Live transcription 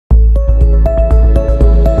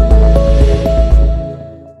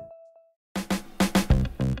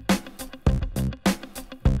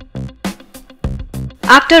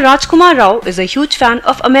Actor Rajkummar Rao is a huge fan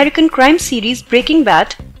of American crime series Breaking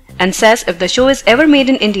Bad and says if the show is ever made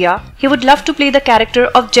in India, he would love to play the character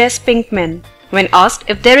of Jesse Pinkman. When asked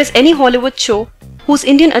if there is any Hollywood show whose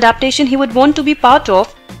Indian adaptation he would want to be part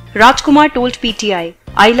of, Rajkumar told PTI,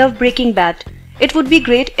 "I love Breaking Bad. It would be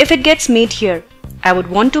great if it gets made here. I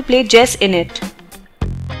would want to play Jesse in it."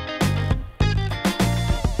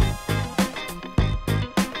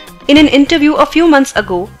 In an interview a few months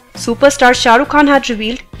ago, superstar Shah Rukh Khan had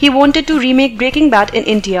revealed he wanted to remake Breaking Bad in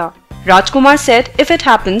India. Rajkumar said if it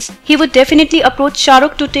happens, he would definitely approach Shah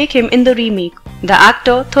Rukh to take him in the remake. The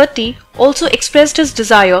actor, 30, also expressed his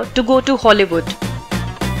desire to go to Hollywood.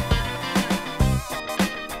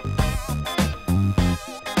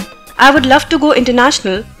 "I would love to go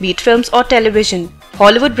international, be it films or television.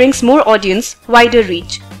 Hollywood brings more audience, wider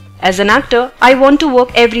reach. As an actor, I want to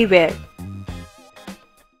work everywhere.